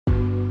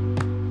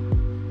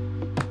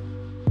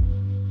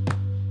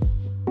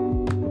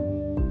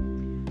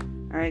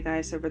Alright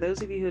guys, so for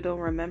those of you who don't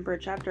remember,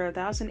 chapter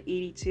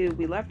 1082,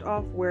 we left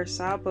off where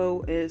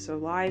Sabo is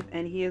alive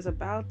and he is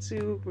about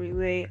to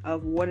relay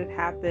of what had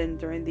happened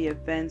during the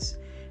events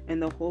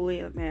in the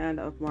Holy Land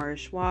of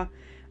Marishwa,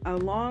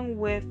 along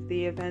with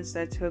the events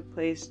that took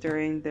place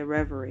during the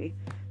Reverie.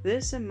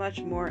 This and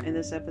much more in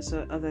this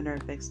episode of the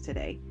Nerd Fix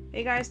today.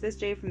 Hey guys, this is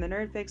Jay from the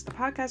Nerd Fix, the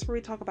podcast where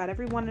we talk about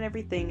everyone and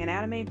everything in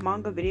anime,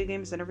 manga, video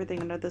games, and everything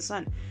under the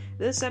sun.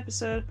 This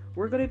episode,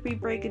 we're going to be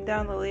breaking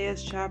down the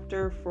latest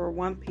chapter for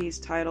One Piece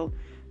titled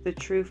The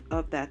Truth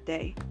of That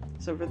Day.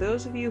 So for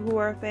those of you who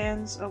are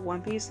fans of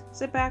One Piece,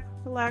 sit back,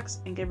 relax,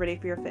 and get ready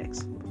for your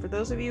fix. But for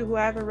those of you who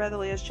haven't read the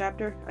latest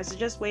chapter, I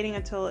suggest waiting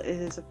until it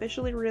is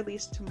officially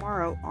released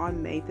tomorrow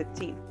on May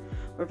 15th.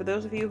 But for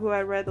those of you who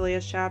have read the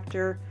latest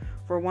chapter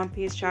for One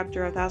Piece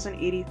chapter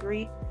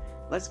 1083,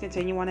 let's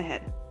continue on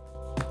ahead.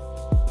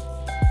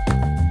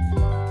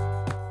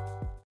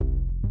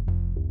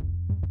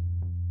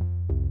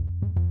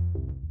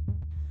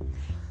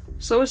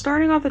 So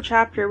starting off the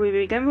chapter, we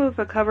begin with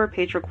a cover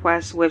page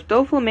request with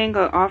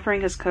Doflamingo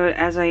offering his coat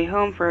as a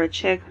home for a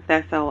chick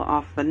that fell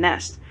off the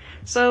nest.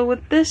 So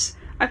with this,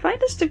 I find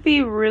this to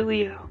be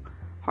really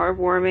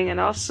heartwarming and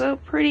also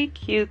pretty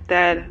cute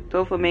that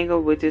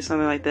Doflamingo would do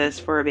something like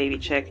this for a baby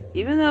chick,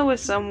 even though with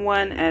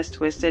someone as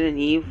twisted and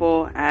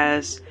evil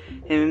as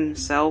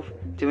himself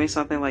doing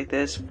something like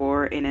this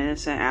for an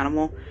innocent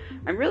animal.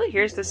 I'm really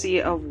curious to see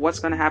of what's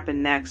going to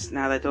happen next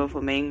now that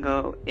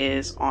Doflamingo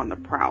is on the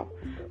prowl.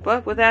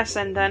 But with that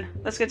said and done,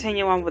 let's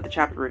continue on with the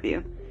chapter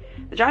review.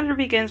 The chapter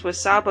begins with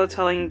Sabo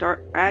telling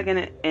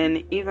Dragon and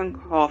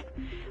Ivankov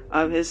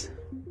of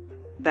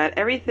that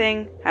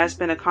everything has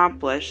been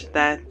accomplished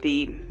that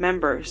the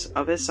members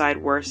of his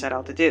side were set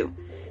out to do.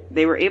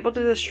 They were able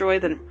to destroy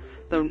the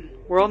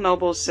World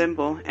Noble's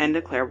symbol and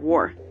declare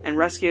war, and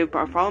rescue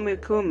Bartholomew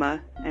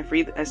Kuma and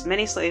free as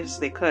many slaves as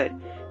they could,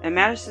 and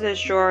managed to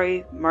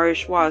destroy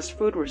Marishwa's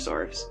food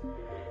reserves.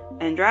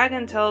 And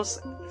Dragon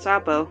tells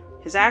Sabo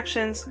his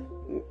actions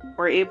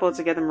were able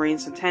to get the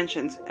Marines'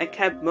 attention and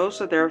kept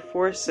most of their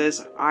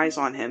forces' eyes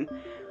on him.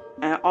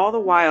 And all the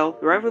while,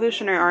 the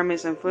Revolutionary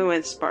Army's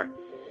influence sparked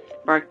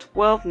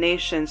 12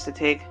 nations to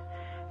take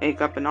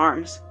up in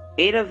arms.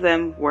 8 of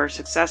them were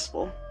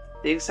successful,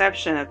 the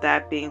exception of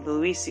that being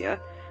Luisia,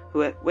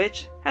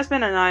 which has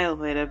been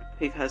annihilated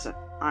because of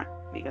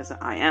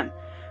IM.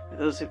 For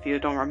those of you who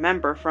don't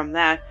remember from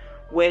that,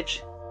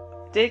 which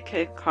did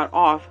get cut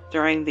off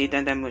during the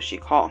Dendemushi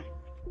call.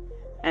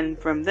 And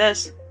from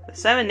this, the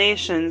 7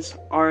 nations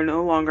are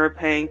no longer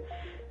paying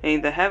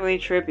the heavy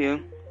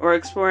tribute or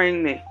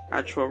exploring the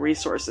natural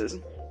resources.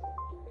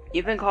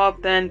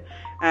 Ivankov then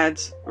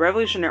adds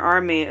Revolutionary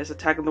Army is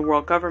attacking the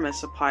world government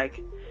supply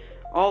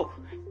all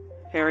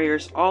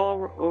carriers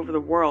all over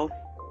the world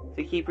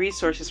to keep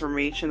resources from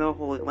reaching the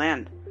Holy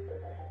Land.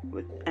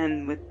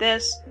 With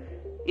this,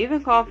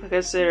 Ivankov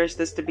considers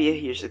this to be a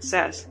huge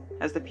success,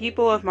 as the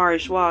people of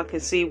Marishwa can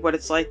see what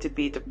it's like to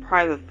be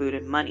deprived of food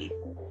and money.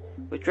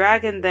 With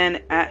Dragon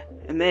then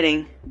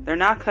admitting they're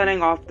not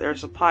cutting off their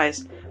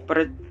supplies,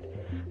 but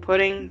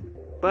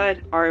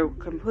are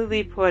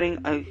completely putting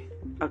a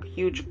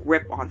huge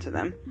grip onto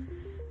them.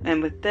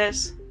 And with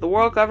this, the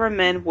world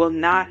government will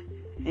not,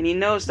 and he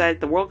knows that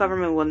the world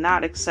government will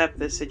not accept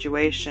this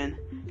situation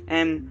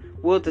and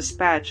will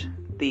dispatch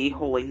the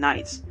Holy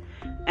Knights.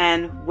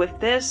 And with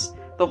this,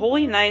 the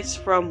Holy Knights,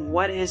 from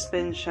what has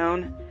been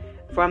shown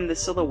from the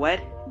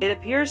silhouette, it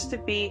appears to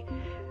be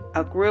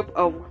a group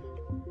of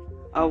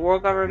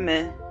world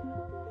government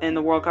and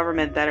the world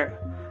government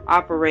that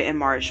operate in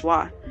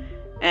Marishwa.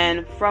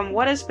 And from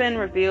what has been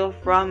revealed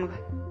from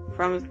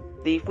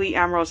the Fleet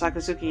Admiral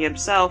Sakazuki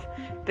himself,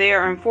 they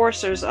are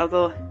enforcers of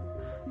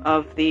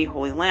the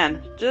Holy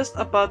Land, just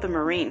above the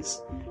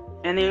Marines.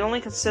 And they only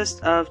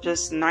consist of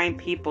just 9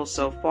 people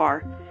so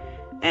far.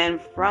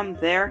 And from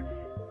there,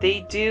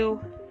 they do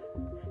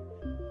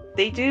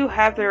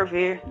have their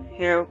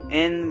here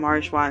in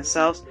Marishwa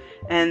themselves,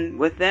 and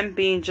with them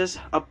being just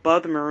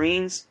above the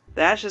Marines,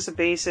 that's just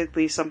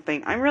basically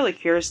something I'm really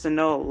curious to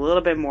know a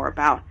little bit more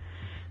about.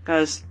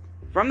 Because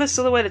from the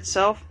silhouette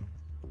itself,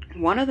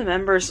 one of the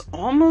members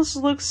almost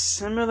looks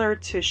similar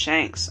to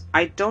Shanks.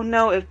 I don't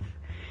know if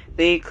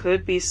they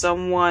could be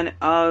someone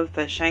of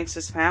the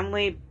Shanks'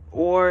 family,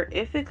 or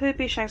if it could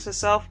be Shanks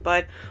himself,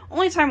 but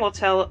only time will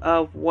tell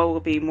of what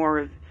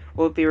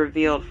will be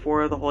revealed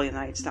for the Holy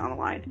Knights down the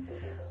line.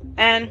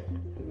 And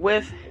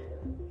with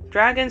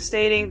Dragon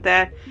stating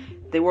that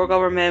the world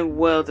government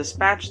will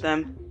dispatch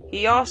them,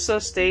 he also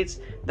states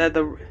that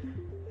the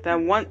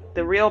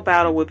real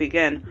battle will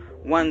begin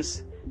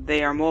once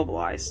they are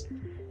mobilized.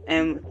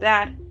 And with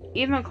that,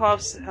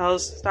 Ivankov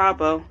tells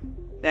Sabo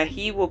that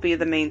he will be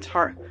the main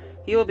target,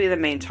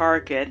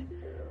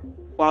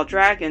 while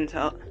Dragon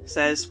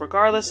says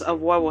regardless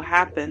of what will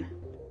happen,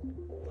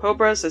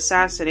 Cobra's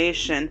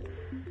assassination,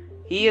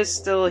 he is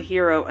still a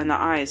hero in the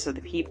eyes of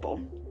the people.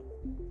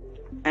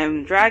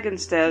 And Dragon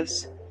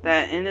says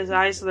that in his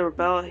eyes of the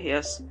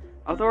rebellious,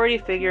 authority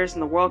figures in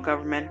the world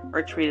government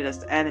are treated as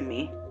the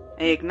enemy,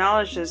 and he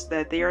acknowledges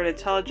that they are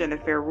intelligent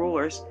and fair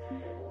rulers,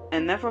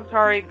 and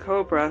Nefertari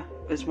Cobra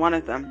is one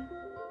of them.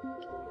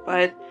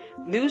 But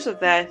news of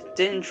that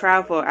didn't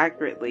travel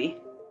accurately,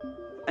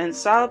 and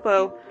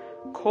Sabo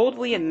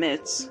coldly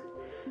admits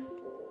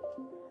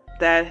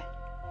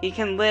that he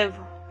can live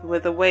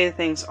with the way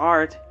things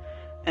are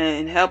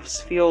and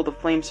helps fuel the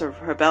flames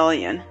of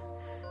rebellion,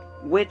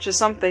 which is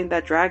something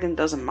that Dragon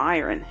does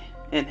admire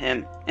in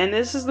him. And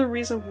this is the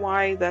reason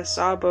why that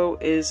Sabo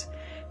is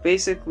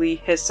basically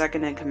his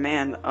second in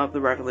command of the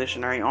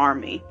Revolutionary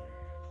Army.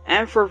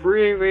 And for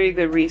very, very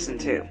good reason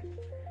too.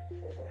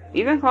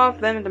 Ivankov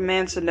then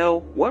demands to know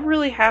what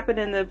really happened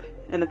in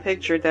the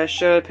picture that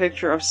showed a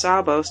picture of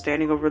Sabo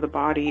standing over the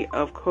body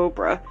of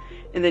Cobra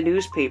in the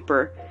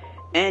newspaper,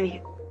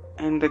 and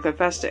to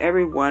confess to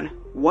everyone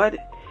what,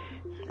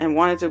 and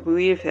wanted to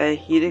believe that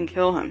he didn't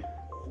kill him.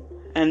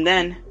 And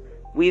then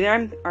we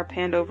then are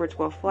panned over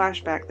to a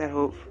flashback that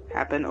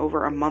happened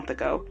over a month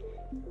ago.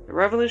 The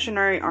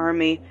Revolutionary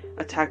Army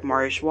attacked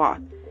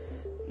Marichois,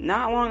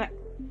 not long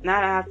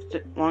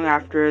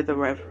after the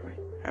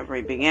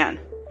revelry began,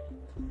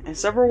 and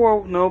several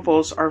world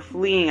nobles are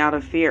fleeing out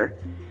of fear,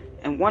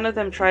 and one of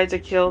them tried to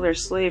kill their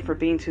slave for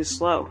being too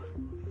slow,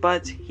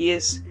 but he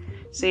is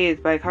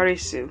saved by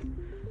Karisu,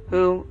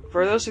 who,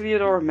 for those of you who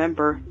don't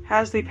remember,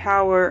 has the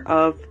power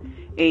of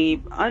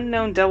a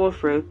unknown devil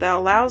fruit that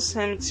allows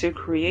him to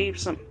create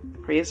some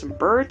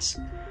birds.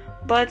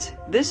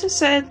 But this is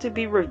said to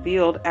be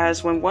revealed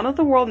as when one of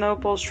the world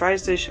nobles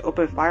tries to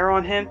open fire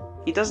on him,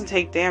 he doesn't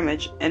take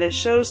damage, and it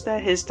shows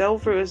that his devil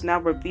fruit is now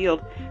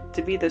revealed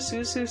to be the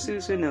Susu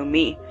Susu no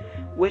Mi,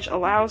 which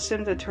allows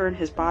him to turn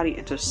his body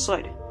into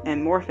soot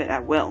and morph it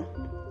at will.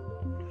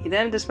 He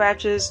then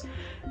dispatches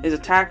his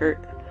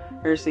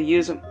attackers to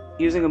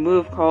using a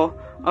move called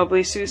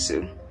Obli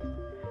Susu.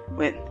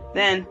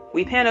 Then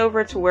we pan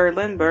over to where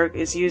Lindbergh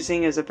is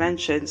using his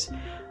inventions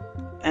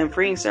and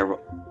freeing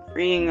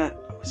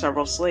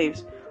several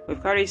slaves,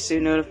 with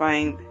Karisu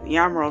notifying the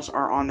admirals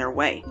are on their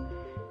way.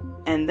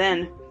 And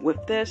then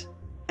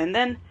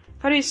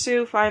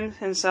Karisu finds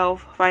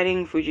himself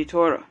fighting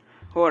Fujitora,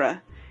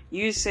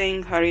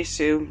 using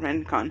Karisu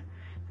Renkan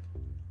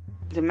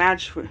to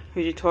match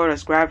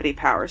Fujitora's gravity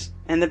powers.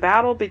 And the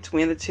battle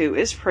between the two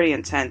is pretty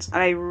intense,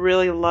 and I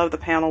really love the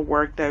panel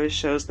work that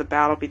shows the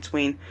battle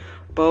between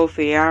both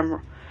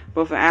an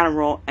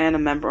admiral and a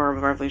member of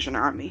the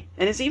Revolutionary Army.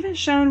 And it's even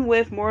shown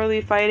with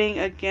Morley fighting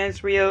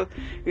against Ryoko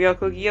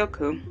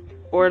Gyoku,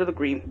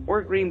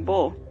 or Green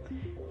Bull.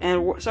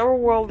 And several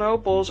world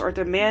nobles are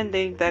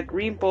demanding that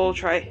Green Bull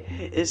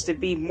is to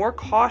be more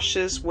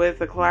cautious with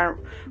the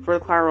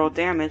collateral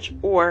damage,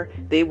 or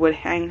they would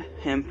hang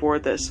him for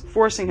this,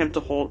 forcing him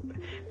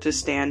to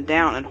stand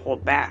down and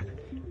hold back.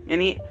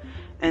 And he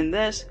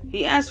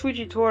asked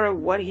Fujitora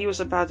what he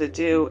was about to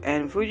do,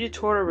 and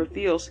Fujitora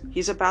reveals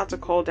he's about to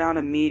call down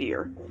a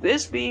meteor.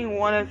 This being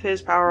one of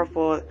his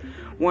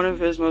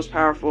most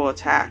powerful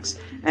attacks.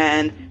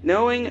 And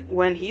knowing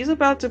when he's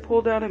about to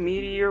pull down a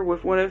meteor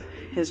with one of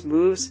his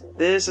moves,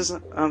 this is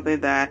something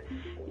that,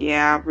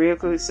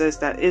 Ryoko says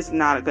that is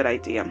not a good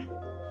idea.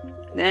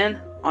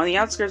 Then, on the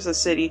outskirts of the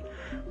city,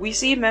 we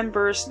see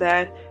members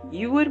that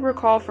you would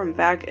recall from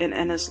back in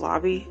Enies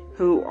Lobby,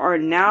 who are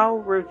now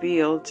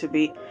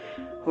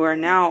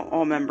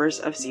all members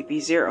of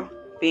CP0,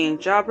 being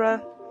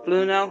Jabra,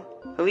 Bluno,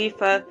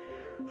 Khalifa,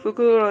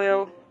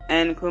 Fukuroyo,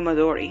 and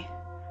Kumadori,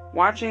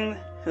 watching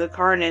the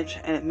carnage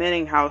and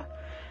admitting how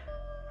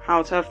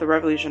tough the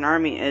Revolution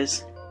Army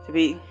is to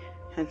be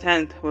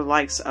content with the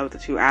likes of the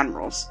two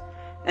admirals.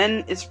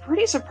 And it's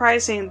pretty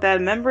surprising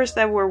that members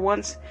that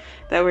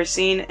were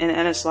seen in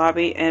Enies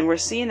Lobby and were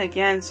seen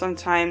again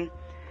sometime,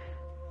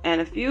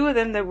 and a few of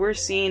them that were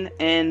seen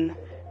in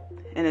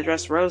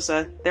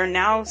Dressrosa, they're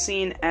now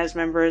seen as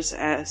members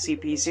at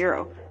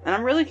CP0. And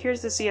I'm really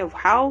curious to see of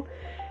how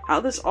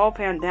this all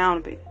panned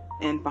down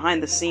and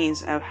behind the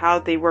scenes of how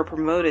they were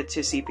promoted to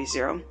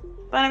CP0.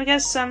 But I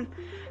guess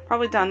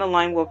probably down the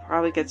line we'll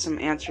probably get some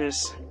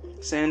answers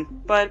soon,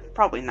 but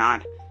probably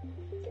not.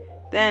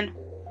 Then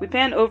we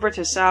pan over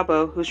to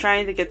Sabo, who's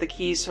trying to get the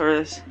keys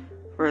for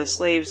the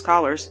slaves'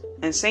 collars,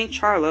 and St.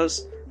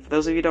 Charlos, for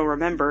those of you who don't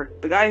remember,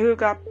 the guy who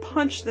got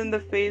punched in the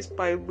face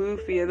by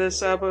Luffy in the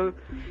Sabo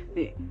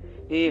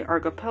the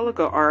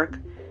Archipelago arc,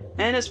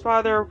 and his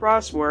father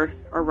Rosward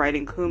are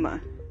riding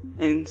Kuma.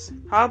 And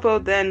Sabo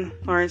then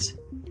learns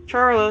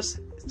Charlos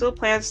still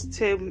plans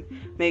to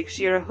make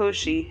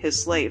Shirahoshi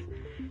his slave,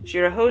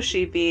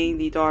 Shirahoshi being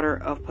the daughter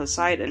of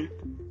Poseidon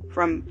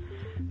from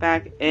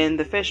back in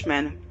the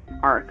Fishman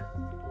arc.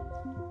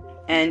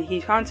 And he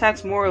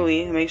contacts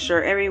Morley to make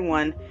sure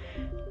everyone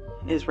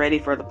is ready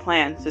for the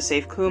plan to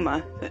save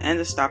Kuma and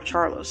to stop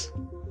Charlos.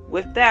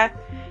 With that,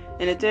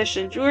 in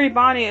addition, Jewelry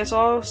Bonnie is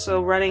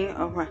also running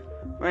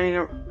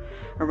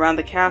around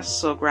the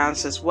castle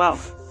grounds as well.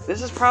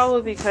 This is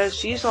probably because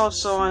she's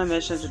also on a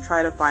mission to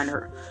try to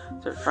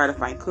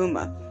find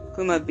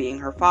Kuma being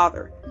her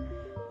father.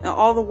 Now,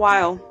 all the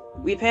while,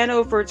 we pan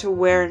over to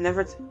where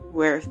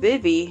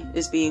Vivi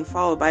is being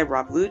followed by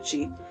Rob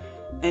Lucci,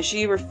 and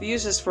she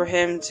refuses for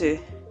him to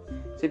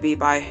be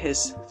by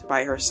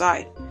her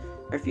side.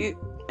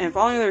 And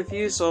following the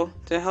refusal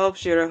to help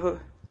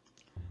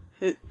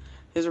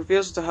his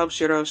refusal to help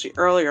Shiroshi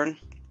earlier,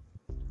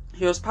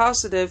 he was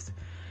positive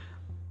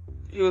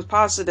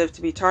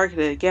to be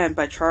targeted again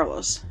by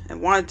Charlos,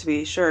 and wanted to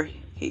be sure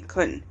he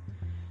couldn't.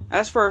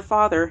 As for her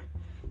father,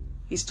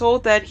 he's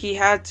told that he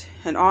had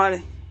an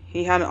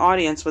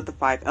audience with the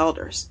 5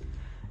 elders,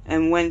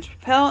 and when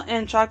Pell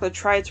and Chocolate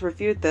tried to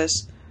refute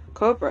this,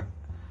 Cobra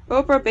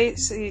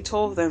basically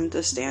told them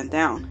to stand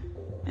down,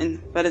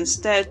 but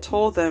instead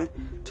told them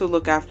to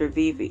look after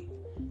Vivi,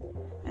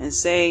 and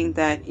saying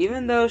that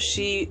even though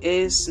she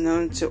is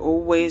known to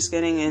always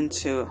getting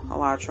into a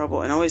lot of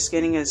trouble and always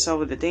getting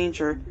herself into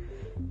danger,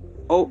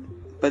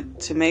 but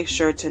to make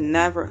sure to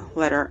never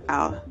let her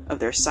out of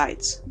their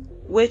sights,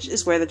 which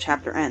is where the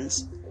chapter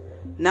ends.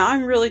 Now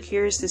I'm really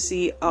curious to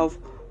see of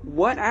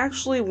what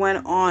actually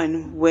went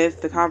on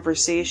with the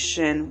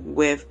conversation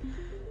with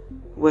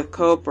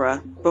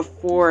Cobra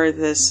before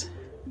this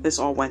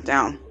all went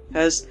down,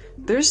 because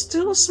there's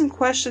still some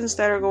questions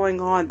that are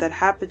going on that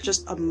happened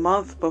just a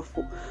month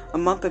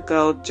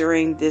ago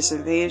during this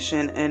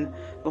invasion in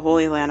the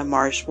Holy Land of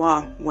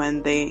Marijois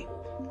when they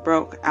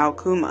broke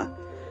Al'Kuma.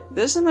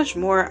 There's so much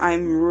more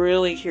I'm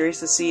really curious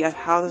to see of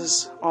how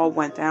this all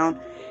went down,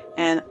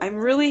 and I'm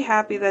really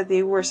happy that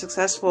they were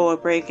successful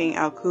at breaking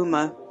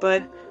Al'Kuma,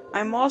 but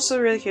I'm also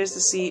really curious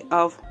to see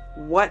of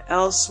what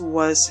else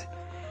was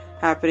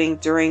happening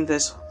during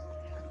this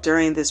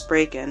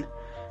break-in,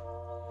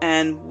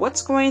 and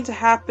what's going to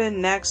happen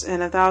next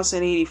in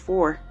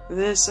 1084.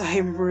 This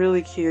I'm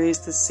really curious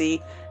to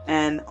see,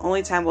 and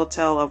only time will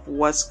tell of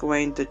what's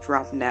going to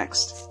drop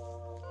next.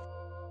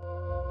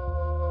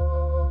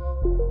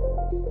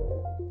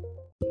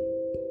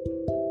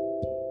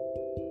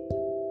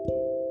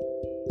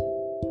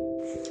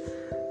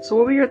 So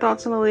what were your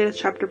thoughts on the latest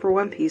chapter for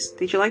One Piece?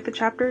 Did you like the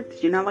chapter?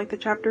 Did you not like the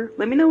chapter?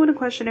 Let me know in a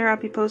questionnaire I'll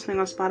be posting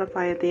on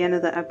Spotify at the end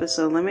of the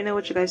episode. Let me know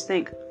what you guys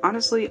think.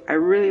 Honestly, I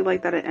really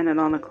like that it ended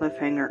on a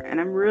cliffhanger,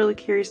 and I'm really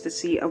curious to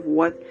see of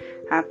what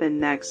happened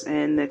next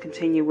and the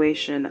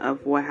continuation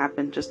of what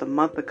happened just a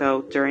month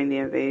ago during the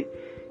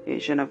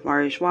invasion of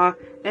Marijois,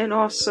 and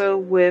also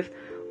with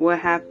what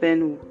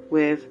happened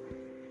with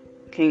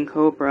King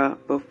Cobra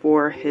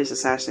before his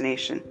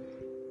assassination.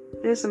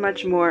 There's so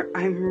much more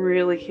I'm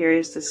really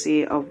curious to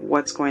see of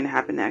what's going to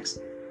happen next.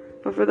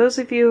 But for those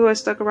of you who have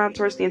stuck around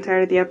towards the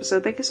entirety of the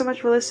episode, thank you so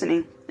much for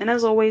listening. And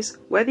as always,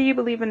 whether you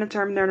believe in the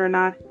term nerd or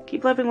not,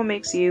 keep loving what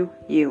makes you,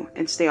 you,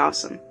 and stay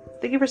awesome.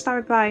 Thank you for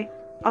stopping by.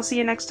 I'll see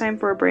you next time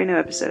for a brand new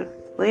episode.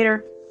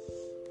 Later.